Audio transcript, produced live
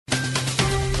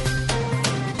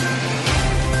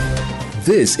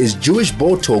This is Jewish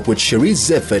Board Talk with Cherise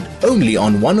Zefford, only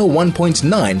on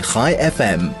 101.9 Chai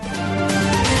FM.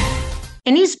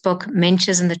 In his book,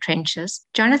 Menschers in the Trenches,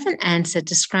 Jonathan Ansett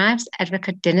describes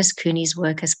advocate Denis Kuny's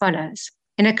work as follows.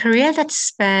 In a career that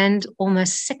spanned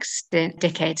almost 6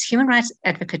 decades, human rights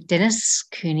advocate Denis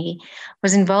Kuny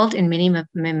was involved in many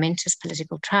momentous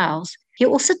political trials. He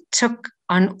also took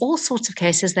on all sorts of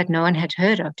cases that no one had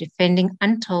heard of, defending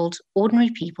untold ordinary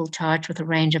people charged with a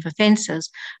range of offences,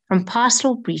 from past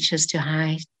law breaches to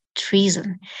high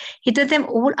treason. He did them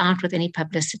all out with any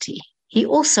publicity. He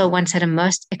also once had a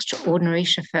most extraordinary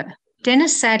chauffeur.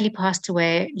 Denis sadly passed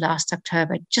away last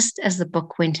October, just as the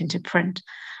book went into print.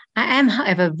 I am,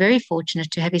 however, very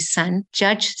fortunate to have his son,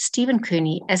 Judge Stephen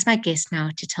Kuny, as my guest now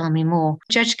to tell me more.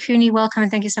 Judge Kuny, welcome and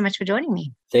thank you so much for joining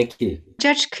me. Thank you.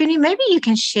 Judge Kuny, maybe you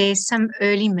can share some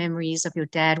early memories of your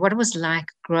dad, what it was like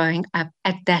growing up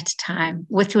at that time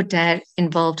with your dad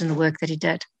involved in the work that he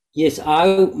did. Yes,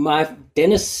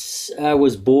 Denis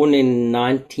was born in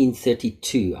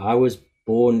 1932. I was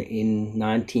born in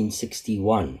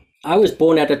 1961. I was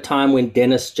born at a time when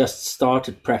Denis just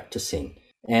started practicing.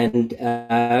 And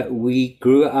we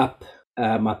grew up,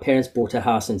 my parents bought a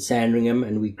house in Sandringham,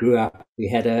 and we grew up. We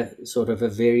had a sort of a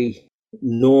very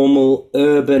normal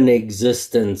urban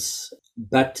existence.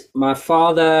 But my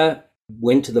father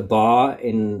went to the bar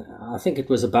in, I think it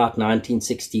was about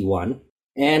 1961,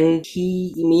 and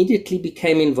he immediately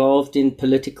became involved in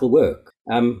political work.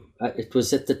 It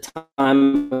was at the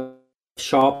time of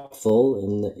Sharpeville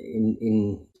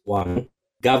in one.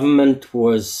 Government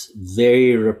was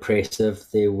very repressive.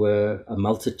 There were a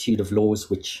multitude of laws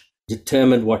which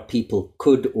determined what people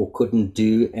could or couldn't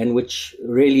do, and which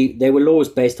really, they were laws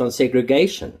based on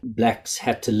segregation. Blacks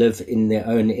had to live in their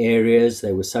own areas.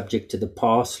 They were subject to the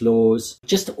pass laws,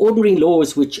 just ordinary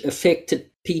laws which affected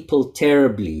people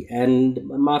terribly. And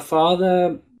my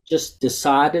father just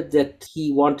decided that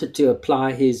he wanted to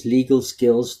apply his legal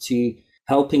skills to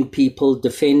helping people,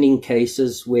 defending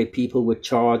cases where people were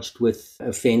charged with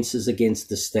offences against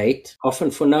the state,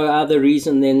 often for no other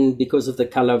reason than because of the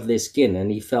colour of their skin. And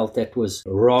he felt that was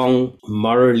wrong,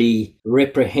 morally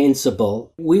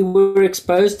reprehensible. We were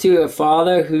exposed to a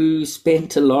father who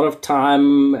spent a lot of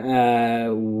time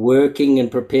working and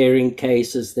preparing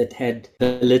cases that had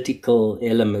political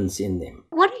elements in them.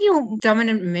 What are your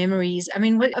dominant memories? I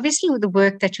mean, obviously with the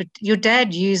work that your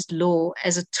dad used law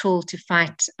as a tool to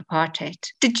fight apartheid.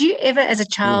 Did you ever as a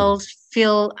child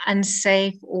feel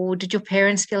unsafe, or did your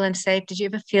parents feel unsafe? Did you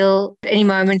ever feel at any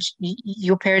moment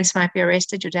your parents might be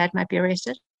arrested, your dad might be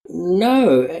arrested?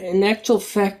 No, in actual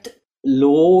fact,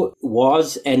 law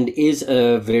was and is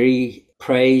a very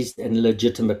praised and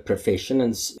legitimate profession.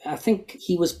 And I think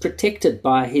he was protected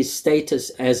by his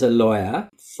status as a lawyer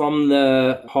from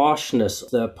the harshness of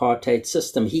the apartheid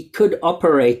system. He could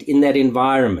operate in that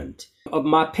environment.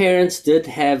 My parents did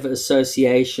have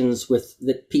associations with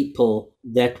the people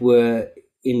that were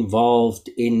involved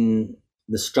in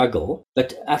the struggle.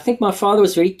 But I think my father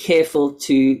was very careful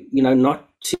to, not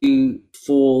to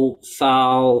fall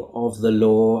foul of the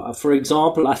law. For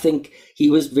example, I think he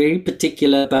was very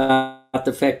particular about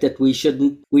the fact that we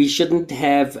shouldn't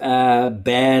have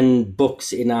banned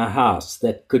books in our house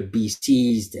that could be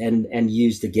seized and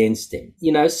used against him.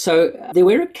 So there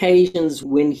were occasions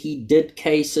when he did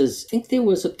cases. I think there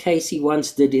was a case he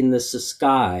once did in the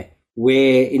Sky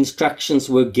where instructions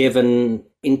were given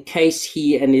in case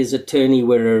he and his attorney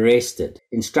were arrested.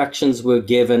 Instructions were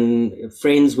given,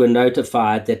 friends were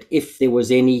notified that if there was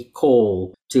any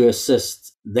call to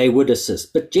assist, they would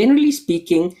assist. But generally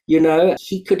speaking,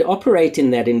 he could operate in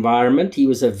that environment. He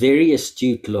was a very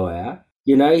astute lawyer.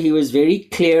 He was very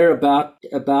clear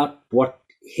about what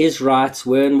his rights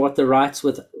were and what the rights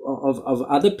of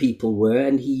other people were.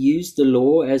 And he used the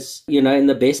law as, in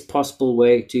the best possible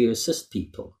way to assist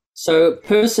people. So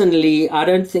personally, I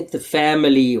don't think the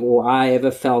family or I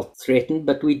ever felt threatened,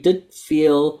 but we did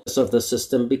feel of the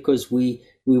system because we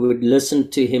would listen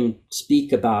to him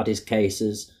speak about his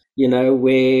cases,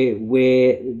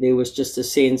 where there was just a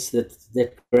sense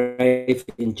that grave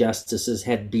injustices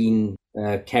had been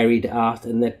carried out,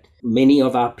 and that many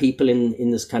of our people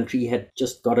in this country had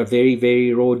just got a very,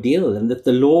 very raw deal, and that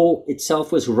the law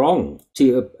itself was wrong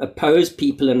to oppose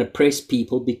people and oppress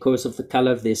people because of the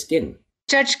color of their skin.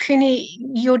 Judge Kuny,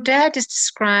 your dad is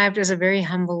described as a very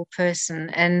humble person.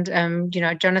 And,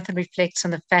 Jonathan reflects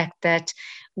on the fact that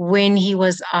when he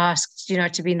was asked,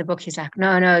 to be in the book, he's like,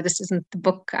 no, this isn't the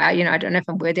book. I don't know if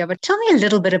I'm worthy of it. Tell me a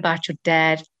little bit about your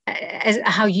dad,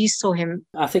 how you saw him.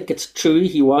 I think it's true.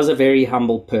 He was a very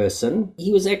humble person.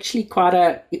 He was actually quite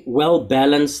a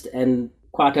well-balanced and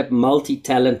quite a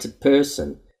multi-talented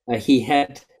person. He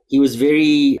had He was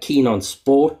very keen on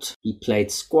sport. He played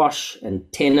squash and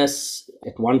tennis.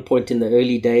 At one point in the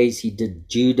early days, he did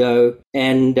judo.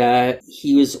 And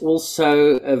he was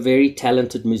also a very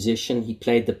talented musician. He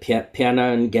played the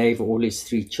piano and gave all his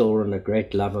 3 children a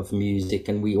great love of music.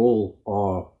 And we all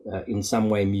are in some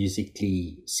way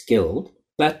musically skilled.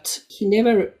 But he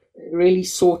never really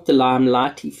sought the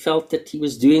limelight. He felt that he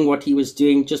was doing what he was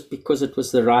doing just because it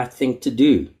was the right thing to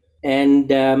do.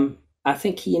 And I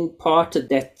think he imparted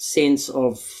that sense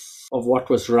of what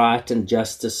was right and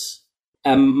justice.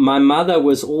 My mother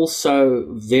was also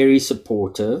very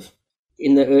supportive.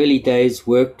 In the early days,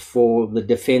 worked for the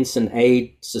Defence and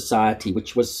Aid Society,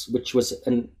 which was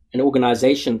an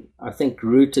organization, I think,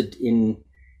 rooted in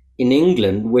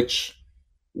England, which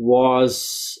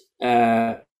was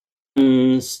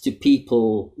to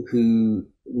people who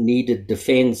needed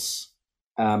defense,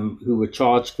 who were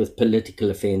charged with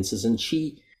political offenses. And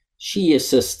she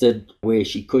assisted where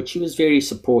she could. She was very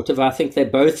supportive. I think they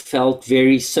both felt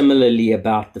very similarly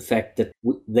about the fact that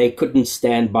they couldn't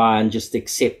stand by and just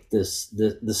accept the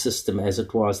system as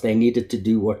it was. They needed to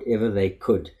do whatever they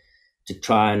could to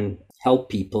try and help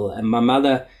people. And my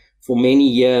mother, for many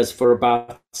years, for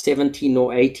about 17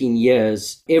 or 18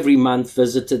 years, every month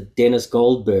visited Denis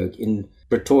Goldberg in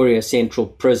Pretoria Central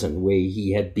Prison, where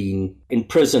he had been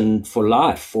imprisoned for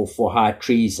life for high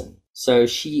treason. So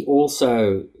she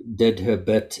also did her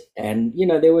bit. And,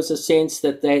 there was a sense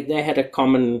that they had a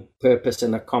common purpose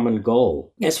and a common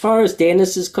goal. As far as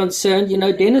Denis is concerned,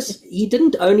 Denis, he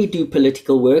didn't only do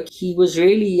political work. He was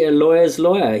really a lawyer's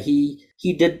lawyer. He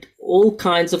did all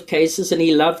kinds of cases and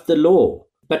he loved the law.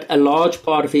 But a large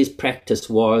part of his practice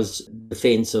was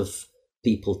defense of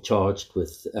people charged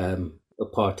with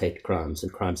apartheid crimes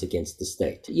and crimes against the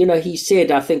state. He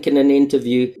said, I think in an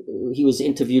interview, he was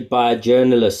interviewed by a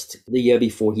journalist the year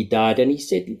before he died, and he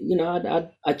said,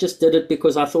 I just did it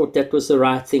because I thought that was the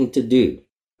right thing to do.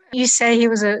 You say he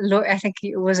was a lawyer. I think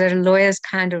he was a lawyer's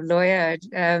kind of lawyer.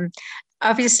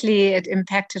 Obviously, it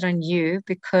impacted on you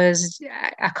because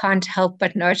I can't help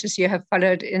but notice you have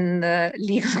followed in the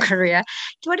legal career.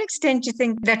 To what extent do you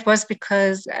think that was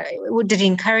because, did he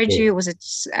encourage you? Was it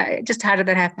just how did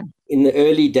that happen? In the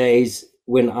early days,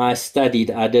 when I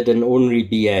studied, I did an honorary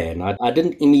BA, and I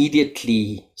didn't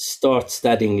immediately start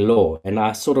studying law, and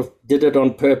I sort of did it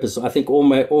on purpose. I think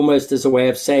almost as a way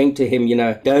of saying to him,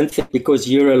 don't think because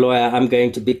you're a lawyer, I'm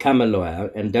going to become a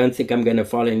lawyer, and don't think I'm going to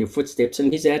follow in your footsteps.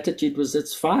 And his attitude was,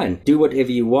 it's fine, do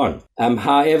whatever you want.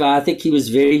 However, I think he was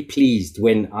very pleased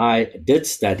when I did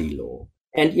study law.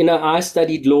 And, I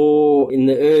studied law in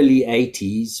the early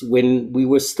 80s when we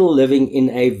were still living in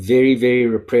a very, very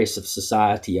repressive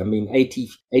society. I mean,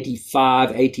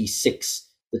 85, 86,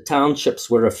 the townships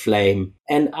were aflame.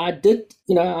 And I did,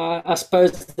 I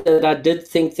suppose that I did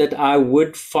think that I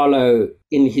would follow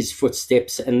in his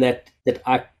footsteps and that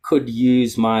I could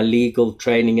use my legal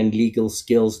training and legal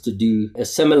skills to do a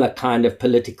similar kind of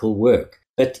political work.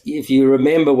 But if you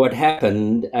remember what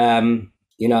happened,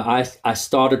 I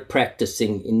started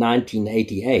practicing in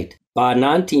 1988. By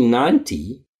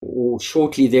 1990, or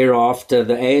shortly thereafter,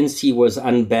 the ANC was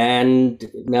unbanned.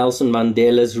 Nelson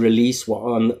Mandela's release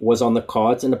was on the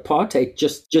cards, and apartheid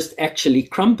just actually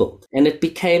crumbled. And it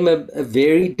became a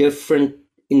very different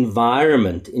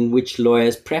environment in which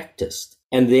lawyers practiced.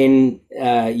 And then,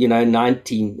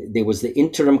 there was the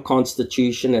interim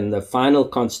constitution and the final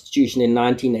constitution in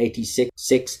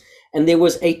 1986. And there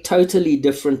was a totally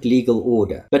different legal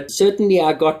order. But certainly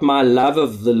I got my love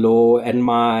of the law and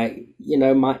my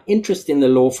interest in the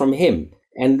law from him.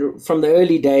 And from the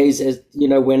early days,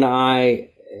 when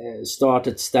I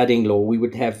started studying law, we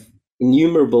would have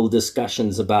innumerable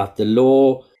discussions about the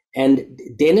law. And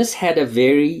Denis had a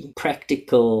very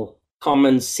practical,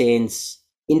 common sense,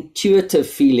 intuitive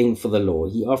feeling for the law.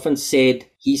 He often said,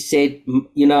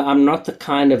 I'm not the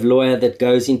kind of lawyer that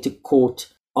goes into court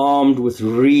armed with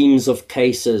reams of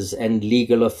cases and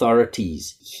legal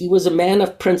authorities. He was a man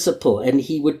of principle, and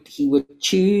he would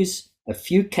choose a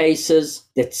few cases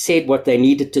that said what they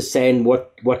needed to say and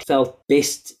what felt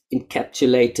best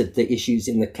encapsulated the issues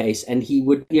in the case. And he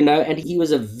would, and he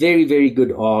was a very, very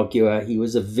good arguer. He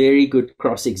was a very good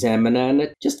cross-examiner, and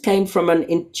it just came from an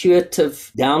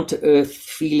intuitive, down-to-earth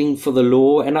feeling for the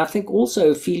law, and I think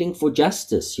also a feeling for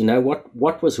justice,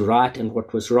 what was right and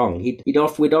what was wrong.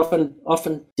 We'd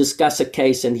often discuss a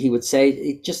case, and he would say,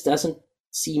 it just doesn't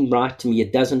seem right to me.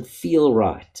 It doesn't feel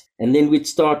right. And then we'd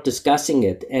start discussing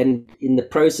it. And in the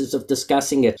process of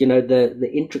discussing it,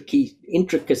 the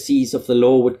intricacies of the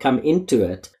law would come into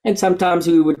it. And sometimes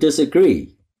we would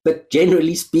disagree. But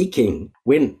generally speaking,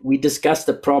 when we discussed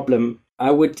the problem,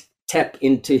 I would tap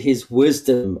into his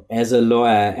wisdom as a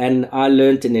lawyer, and I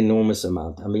learned an enormous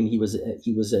amount. I mean, he was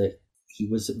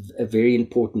a very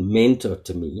important mentor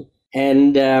to me.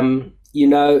 And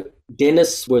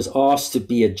Denis was asked to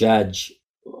be a judge,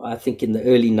 I think in the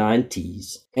early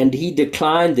 90s, and he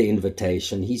declined the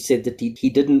invitation. He said that he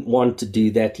didn't want to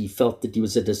do that. He felt that he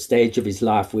was at a stage of his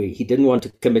life where he didn't want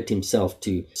to commit himself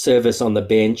to service on the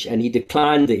bench, and he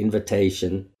declined the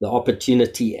invitation, the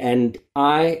opportunity. And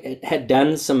I had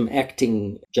done some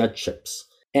acting judgeships.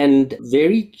 And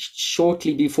very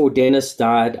shortly before Denis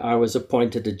died, I was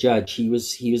appointed a judge. He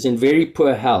was in very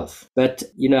poor health, but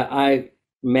I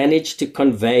managed to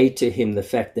convey to him the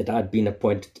fact that I'd been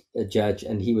appointed a judge,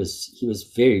 and he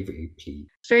was very, very pleased.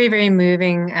 Very, very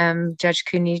moving, Judge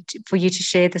Kuny, for you to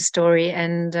share the story.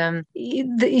 And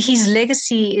his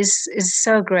legacy is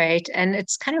so great, and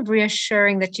it's kind of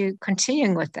reassuring that you're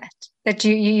continuing with that. That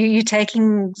you're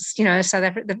taking, South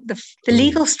Africa. The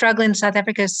legal struggle in South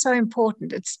Africa is so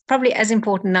important. It's probably as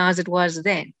important now as it was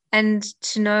then. And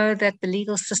to know that the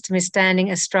legal system is standing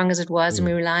as strong as it was, and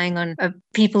we're relying on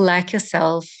people like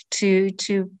yourself to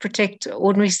protect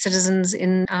ordinary citizens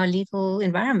in our legal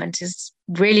environment is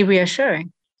really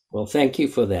reassuring. Well, thank you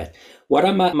for that. What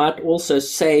I might also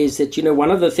say is that,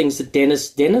 one of the things that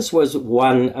Denis was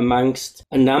one amongst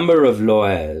a number of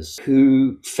lawyers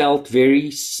who felt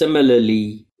very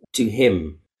similarly to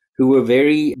him, who were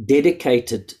very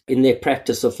dedicated in their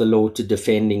practice of the law to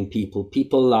defending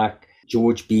people like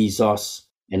George Bezos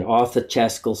and Arthur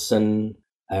Chaskelson,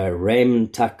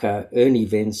 Raymond Tucker, Ernie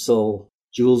Wenzel,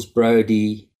 Jules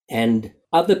Brody, and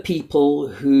other people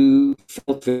who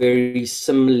felt very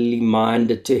similarly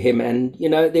minded to him. And,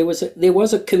 there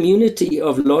was a community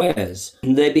of lawyers,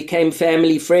 and they became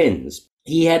family friends.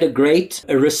 He had a great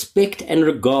respect and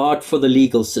regard for the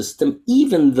legal system,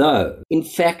 even though, in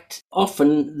fact,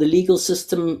 often the legal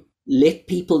system let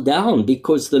people down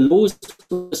because the laws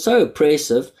were so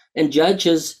oppressive, and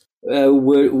judges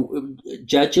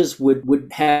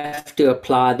would have to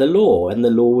apply the law, and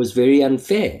the law was very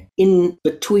unfair. In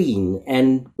between,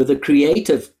 and with a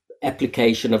creative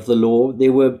application of the law,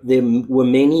 there were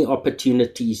many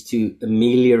opportunities to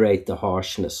ameliorate the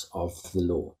harshness of the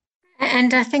law.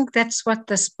 And I think that's what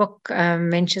this book,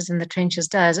 Mentions in the Trenches,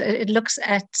 does. It looks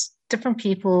at different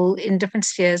people in different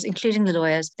spheres, including the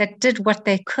lawyers, that did what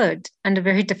they could under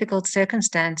very difficult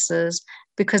circumstances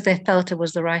because they felt it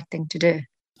was the right thing to do.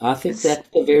 I think that's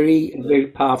a very, very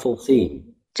powerful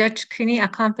theme. Judge Kuny, I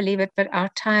can't believe it, but our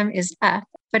time is up.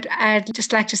 But I'd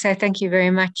just like to say thank you very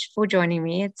much for joining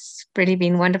me. It's really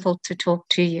been wonderful to talk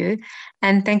to you.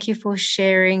 And thank you for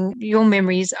sharing your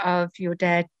memories of your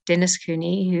dad, Denis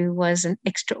Kuny, who was an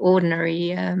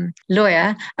extraordinary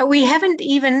lawyer. We haven't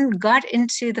even got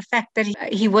into the fact that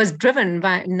he was driven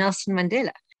by Nelson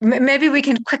Mandela. Maybe we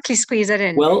can quickly squeeze that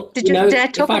in. Well, did your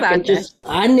dad talk about that?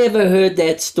 I never heard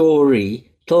that story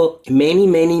till many,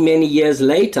 many, many years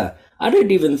later. I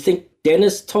don't even think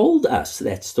Denis told us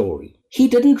that story. He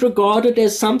didn't regard it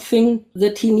as something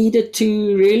that he needed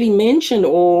to really mention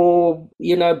or,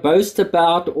 boast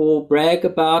about or brag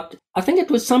about. I think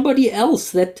it was somebody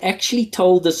else that actually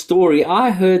told the story. I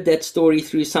heard that story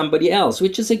through somebody else,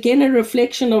 which is again a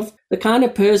reflection of the kind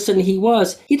of person he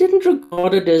was. He didn't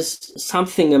regard it as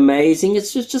something amazing.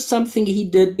 It's just something he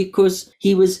did because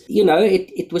he was,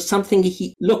 it was something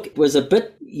it was a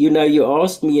bit, you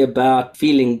asked me about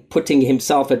putting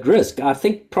himself at risk. I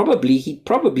think he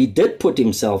probably did put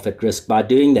himself at risk by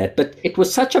doing that, but it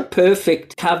was such a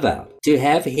perfect cover to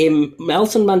have him.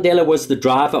 Nelson Mandela was the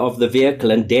driver of the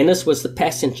vehicle and Denis was the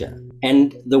passenger.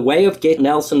 And the way of getting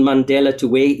Nelson Mandela to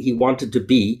where he wanted to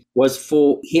be was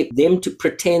for them to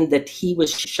pretend that he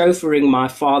was chauffeuring my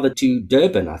father to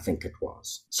Durban, I think it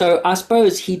was. So I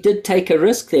suppose he did take a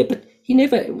risk there, but he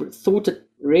never thought it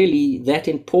really that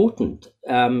important.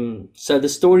 So the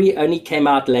story only came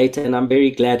out later, and I'm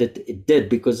very glad it did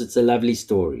because it's a lovely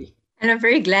story. And I'm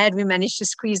very glad we managed to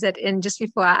squeeze that in just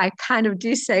before I kind of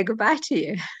do say goodbye to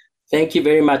you. Thank you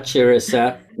very much,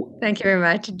 Charissa. Thank you very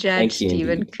much, Judge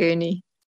Stephen Kuny.